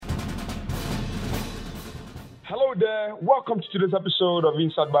Hello there. Welcome to today's episode of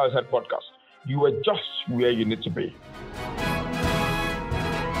Inside Bioset Podcast. You are just where you need to be.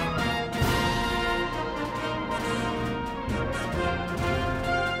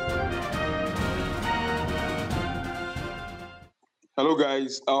 Hello,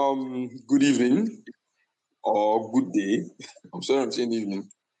 guys. Good evening or good day. I'm sorry, I'm saying evening.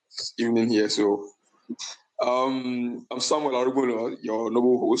 It's evening here. I'm Samuel Arubono, your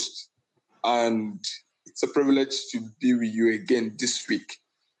noble host, and it's a privilege to be with you again this week.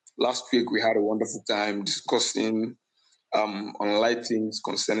 Last week we had a wonderful time discussing on light things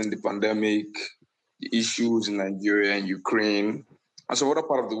concerning the pandemic, the issues in Nigeria and Ukraine, and some other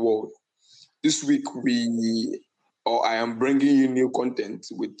part of the world. This week I am bringing you new content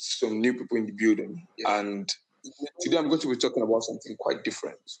with some new people in the building, and today I'm going to be talking about something quite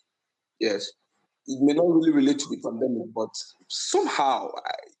different. Yes, it may not really relate to the pandemic, but somehow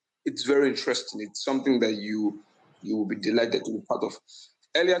it's very interesting. It's something that you will be delighted to be part of.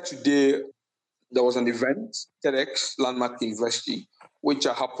 Earlier today, there was an event, TEDx Landmark University, which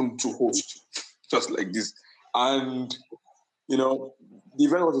I happened to host, just like this. And, the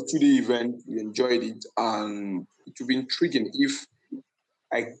event was a 2-day event. We enjoyed it. And it would be intriguing if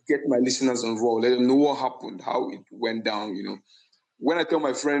I get my listeners involved, let them know what happened, how it went down, When I tell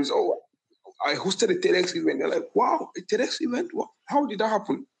my friends, oh, I hosted a TEDx event, they're like, wow, a TEDx event? How did that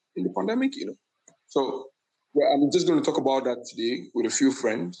happen in the pandemic, So I'm just going to talk about that today with a few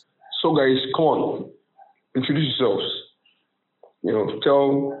friends. So, guys, come on, introduce yourselves.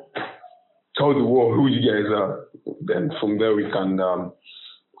 Tell the world who you guys are. Then from there we can go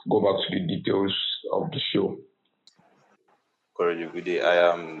back to the details of the show. Correct, good day.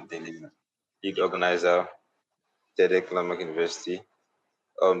 I am the lead organizer, TEDx Landmark University.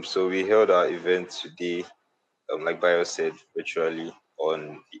 So we held our event today, like Bio said, virtually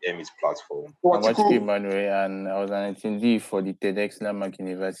on the EMIS platform. I'm Wachiki Emmanuel, and I was an attendee for the TEDx Landmark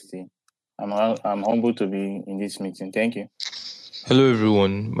University. I'm humbled to be in this meeting. Thank you. Hello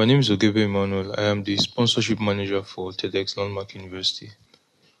everyone, my name is Ogebe Emmanuel. I am the sponsorship manager for TEDx Landmark University.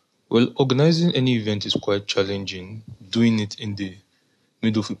 Well, organizing any event is quite challenging. Doing it in the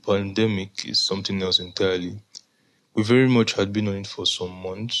middle of a pandemic is something else entirely. We very much had been on it for some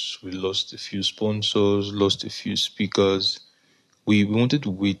months. We lost a few sponsors, lost a few speakers. We wanted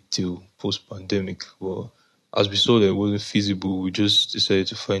to wait till post-pandemic, but as we saw that it wasn't feasible, we just decided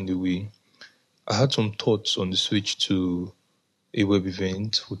to find a way. I had some thoughts on the switch to a web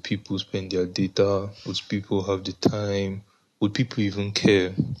event. Would people spend their data? Would people have the time? Would people even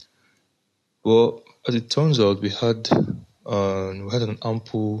care? Well, as it turns out, we had an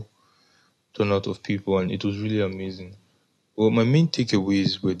ample turnout of people, and it was really amazing. Well, my main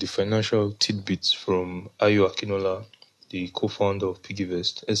takeaways were the financial tidbits from Ayo Akinola, the co-founder of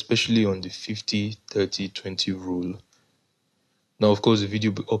Piggyvest, especially on the 50-30-20 rule. Now, of course, the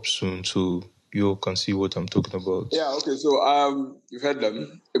video will be up soon, so you all can see what I'm talking about. Yeah, okay. So you've heard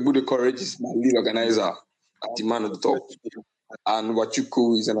them. Ebude Courage is my lead organizer, the man at the top, and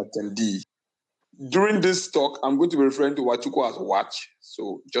Wachuku is an attendee. During this talk, I'm going to be referring to Wachuku as Watch,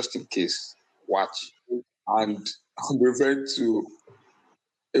 so just in case, Watch. And I'm referring to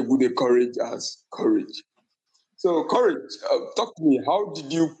Ebude Courage as Courage. So, Courage, talk to me. How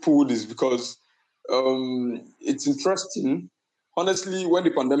did you pull this? Because it's interesting. Honestly, when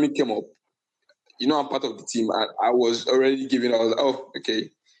the pandemic came up, I'm part of the team. I was already giving out, okay,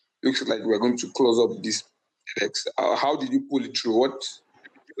 looks like we're going to close up this text. How did you pull it through?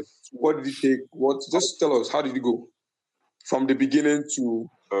 What did it take? Just tell us, how did it go? From the beginning to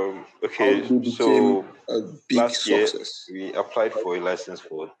okay, so a big last year success. we applied for a license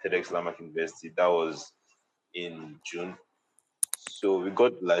for TEDx Landmark University. That was in June. So we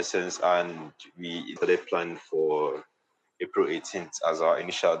got the license and we started planning for April 18th as our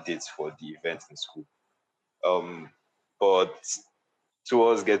initial date for the event in school. But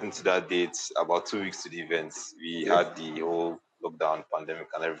towards getting to that date, about 2 weeks to the event, we had the whole lockdown, pandemic,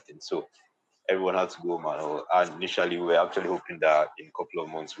 and everything. So everyone had to go, man. And initially, we were actually hoping that in a couple of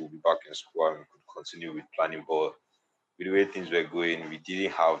months we'll be back in school and we could continue with planning. But with the way things were going, we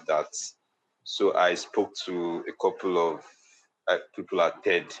didn't have that. So I spoke to a couple of people at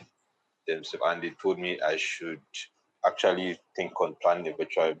TED themselves, and they told me I should actually think on planning a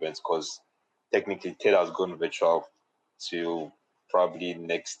virtual event because technically TED has gone virtual till probably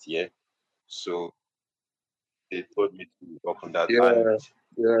next year. So they told me to work on that. And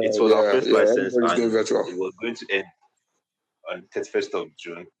it was our first license and it was going to end on 31st of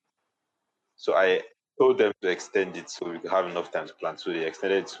June. So I told them to extend it so we could have enough time to plan. So they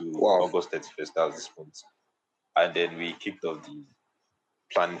extended to August 31st, that was this month. And then we kicked off the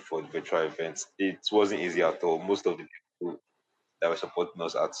planning for the virtual events. It wasn't easy at all. Most of the people that were supporting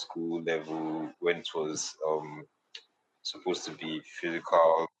us at school level when it was supposed to be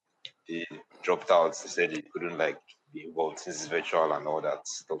physical, they dropped out. They said they couldn't like be involved since it's virtual and all that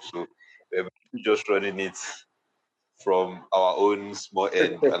stuff. So we're just running it from our own small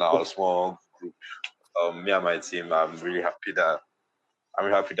end and our small group. Me and my team, I'm really happy that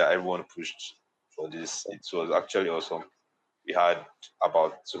everyone pushed for this. It was actually awesome. We had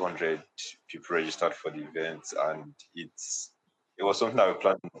about 200 people registered for the event, and it was something that we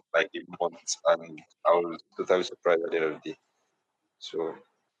planned like a month, and I was totally surprised at the end of the day. So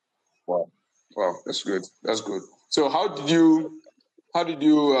Wow, wow, that's good. That's good. So how did you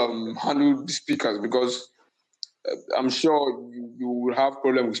handle the speakers? Because I'm sure you will have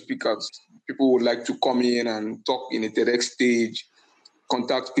problem with speakers. People would like to come in and talk in a TEDx stage,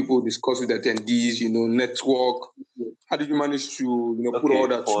 contact people, discuss with attendees, network. How did you manage to, put all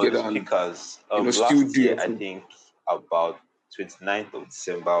okay, that for the together and, speakers, still last do year your I thing? think about 29th of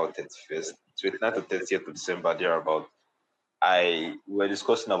December or 31st, 29th or 30th of December, thereabout. We were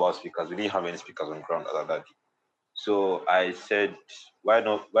discussing about speakers. We didn't have any speakers on ground at that day. So I said, why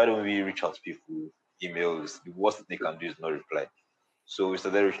don't we reach out to people, emails? The worst they can do is not reply. So we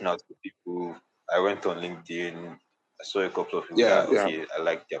started reaching out to people. I went on LinkedIn. I saw a couple of people Yeah, that yeah. okay, I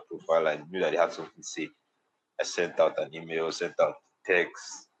liked their profile. I knew that they had something to say. I sent out an email, sent out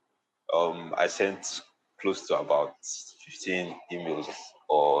text. I sent close to about 15 emails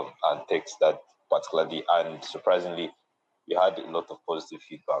or and texts that particular day, and surprisingly, we had a lot of positive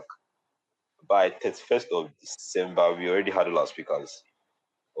feedback. By 31st of December, we already had all our speakers,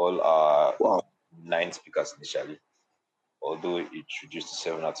 all our Wow. 9 speakers initially, although it reduced to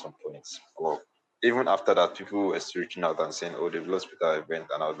 7 at some points. Well, even after that, people were still reaching out and saying, "Oh, they've lost speaker event,"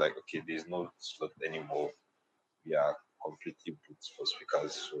 and I was like, "Okay, there's no slot anymore. We are completely booked for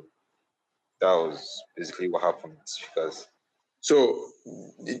speakers." So that was basically what happened with speakers. So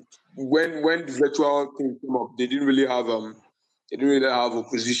when the virtual thing came up, they didn't really have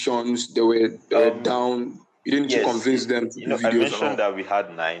oppositions. They were down. You didn't need to Yes, convince them to do I videos and mentioned all. that we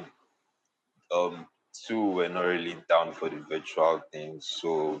had 9. 2 were not really down for the virtual thing,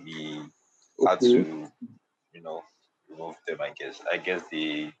 so we had Okay. to, remove them. I guess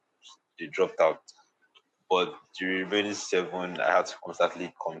they dropped out. But the remaining 7, I had to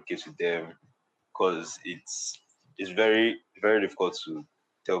constantly communicate with them because it's very very difficult to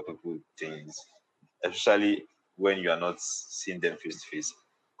tell people things, especially when you are not seeing them face to face,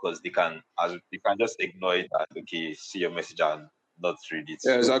 because they can just ignore it and okay, see your message and not read it.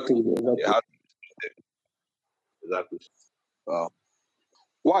 Yeah, So exactly. they Exactly. had exactly. Wow.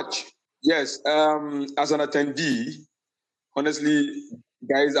 Watch. Yes. As an attendee, honestly,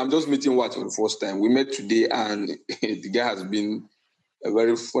 guys, I'm just meeting Watch for the first time. We met today, and the guy has been a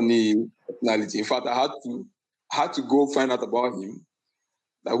very funny personality. In fact, I had to go find out about him.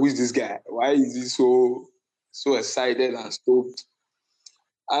 Like, who is this guy? Why is he so excited and stoked?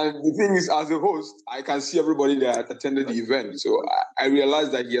 And the thing is, as a host, I can see everybody that attended the event. So I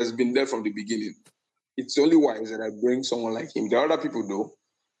realized that he has been there from the beginning. It's only wise that I bring someone like him. There are other people though,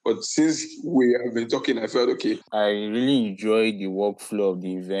 but since we have been talking, I felt okay. I really enjoyed the workflow of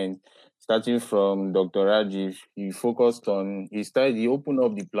the event. Starting from Dr. Rajiv, he opened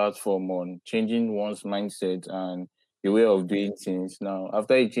up the platform on changing one's mindset and the way of doing things. Now,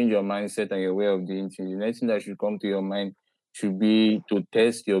 after you change your mindset and your way of doing things, the next thing that should come to your mind should be to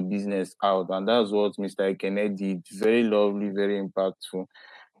test your business out. And that's what Mr. Ekene did. Very lovely, very impactful.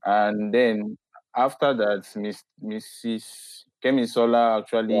 And then after that, Mrs. Kemisola Wow.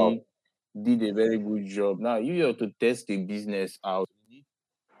 actually did a very good job. Now you have to test the business out. You need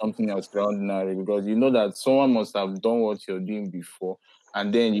something extraordinary because you know that someone must have done what you're doing before,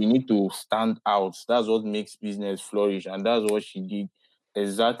 and then you need to stand out. That's what makes business flourish, and that's what she did.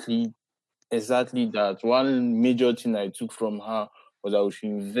 Exactly, exactly that. One major thing I took from her was that we should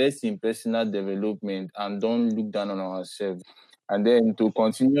invest in personal development and don't look down on ourselves. And then to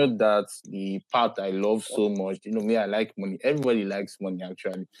continue that, the part I love so much, me, I like money. Everybody likes money,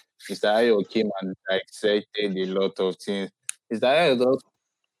 actually. Mr. Ayo came and dissected a lot of things. Mr. Ayo,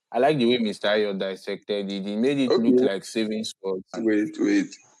 I like the way Mr. Ayo dissected it. He made it look Okay, like savings for.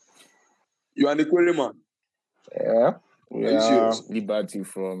 wait. You are an aquarium man. Yeah, Are we you are serious? liberty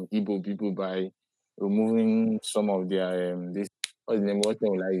from Igbo people by removing some of their this what's the name what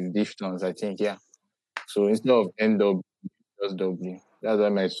name like distance, I think, yeah. So instead of NW, just W. That's why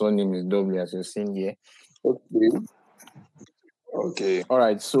my surname is W as you're seeing here. Okay. Okay. All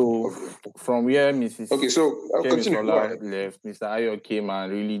right, so Okay. from where Mrs. Okay, so continue. Go Kemisola ahead. left, Mr. Ayo came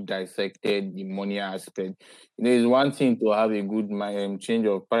and really dissected the money aspect. It's one thing to have a good change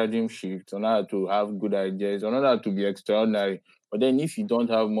of paradigm shift, another to have good ideas, another to be extraordinary. But then if you don't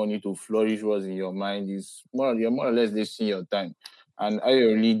have money to flourish what's in your mind, you're more or less wasting your time. And I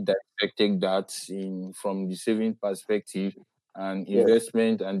really dissected that from the saving perspective and Yes.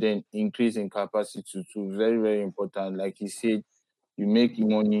 investment and then increase in capacity to very, very important. Like he said, you make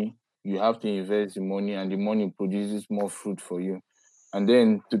money, you have to invest the money, and the money produces more fruit for you. And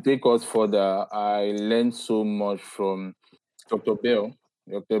then to take us further, I learned so much from Dr. Bell.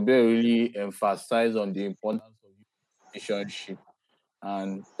 Dr. Bell really emphasized on the importance of relationship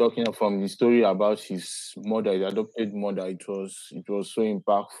and talking from the story about his mother, his adopted mother. It was so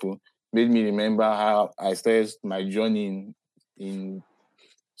impactful. Made me remember how I started my journey in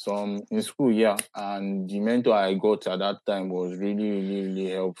in school, yeah. And the mentor I got at that time was really, really, really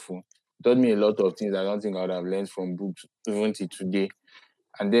helpful. Taught me a lot of things I don't think I would have learned from books even till today.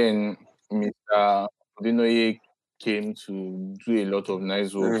 And then Mr. Odinoye came to do a lot of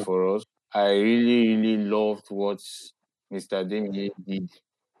nice work Mm. for us. I really, really loved what Mr. Demiye did.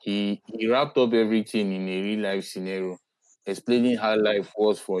 He wrapped up everything in a real life scenario, explaining how life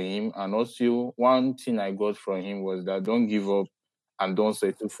was for him. And also, one thing I got from him was that don't give up and don't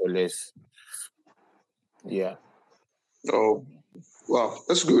settle for less. Yeah. Oh, wow,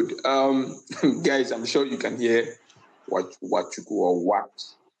 that's good. Guys, I'm sure you can hear what you or what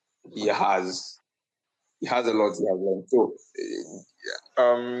he has. He has a lot he has learned. So,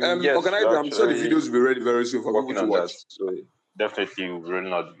 Yes, organizer, we're I'm sure the actually videos will be ready very soon for people working to on watch. that. So definitely we'll be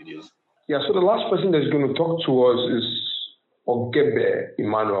rolling out the videos. Yeah, so the last person that's going to talk to us is Ogebe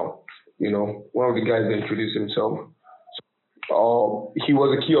Emmanuel, one of the guys that introduced himself. He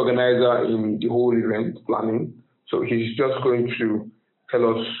was a key organizer in the whole event planning. So he's just going to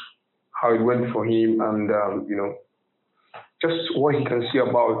tell us how it went for him and, just what he can see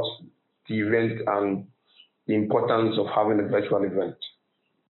about the event and the importance of having a virtual event.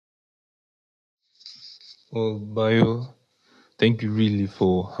 Well, Bayo, thank you really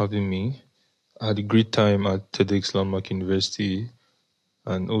for having me. I had a great time at TEDx Landmark University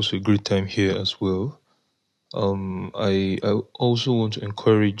and also a great time here as well. I also want to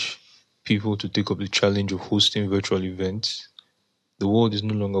encourage people to take up the challenge of hosting virtual events. The world is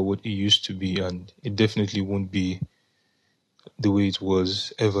no longer what it used to be, and it definitely won't be the way it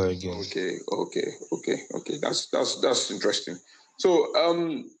was ever again. Okay. That's interesting. So,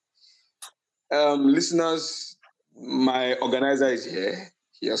 listeners, my organizer is here.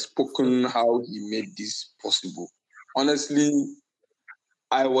 He has spoken how he made this possible. Honestly,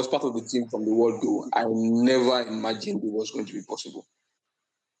 I was part of the team from the word go. I never imagined it was going to be possible.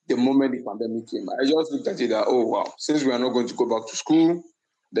 The moment the pandemic came, I just looked at it that, oh wow, since we are not going to go back to school,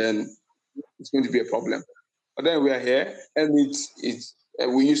 then it's going to be a problem. But then we are here.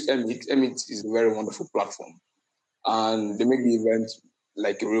 We use Emit. Emit is a very wonderful platform. And they make the event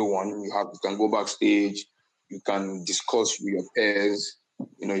like a real one. You can go backstage, you can discuss with your peers,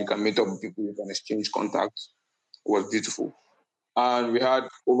 you can meet up with people, you can exchange contacts. It was beautiful. And we had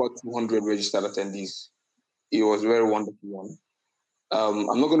over 200 registered attendees. It was a very wonderful one.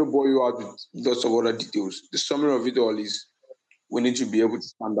 I'm not going to bore you out with lots of other details. The summary of it all is we need to be able to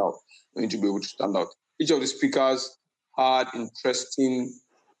stand out. We need to be able to stand out. Each of the speakers had interesting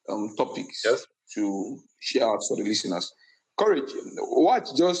topics to share out for the listeners. Courage, what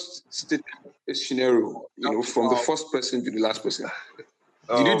just stated a scenario, from the first person to the last person.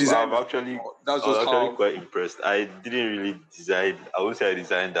 Did you design? I was actually quite impressed. I didn't really design. I would say I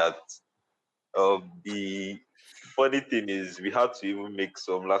designed that. The funny thing is, we had to even make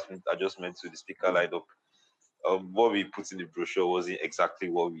some last minute adjustments to the speaker lineup. What we put in the brochure wasn't exactly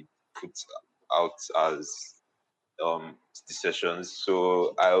what we put out as the sessions.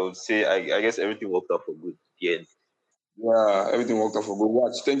 So I would say, I guess everything worked out for good at the end. Yeah, everything worked out for good.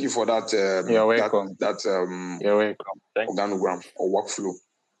 Watch, thank you for that. You're welcome. You're welcome. Thanks. Organogram or workflow.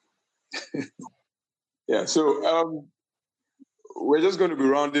 Yeah. So we're just going to be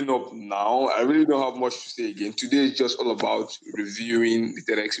rounding up now. I really don't have much to say again. Today is just all about reviewing the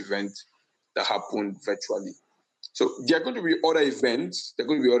TEDx event that happened virtually. So there are going to be other events.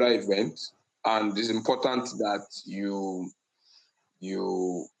 And it's important that you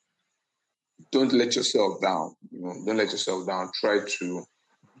don't let yourself down. Don't let yourself down. Try to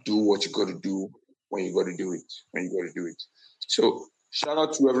do what you got to do when you got to do it. So shout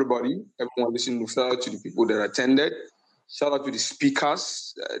out to everybody, everyone listening. Shout out to the people that attended. Shout out to the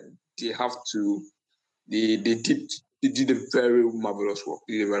speakers. They did a very marvelous work.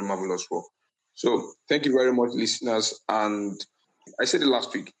 So thank you very much, listeners, and I said it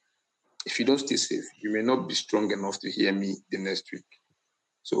last week. If you don't stay safe, you may not be strong enough to hear me the next week.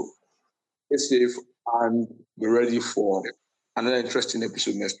 So stay safe and be ready for another interesting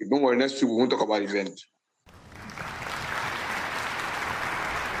episode next week. Don't worry, next week we won't talk about events.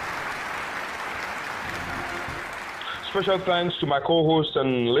 Special thanks to my co-hosts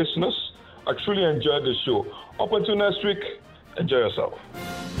and listeners. I truly enjoyed the show. Up until next week, enjoy yourself.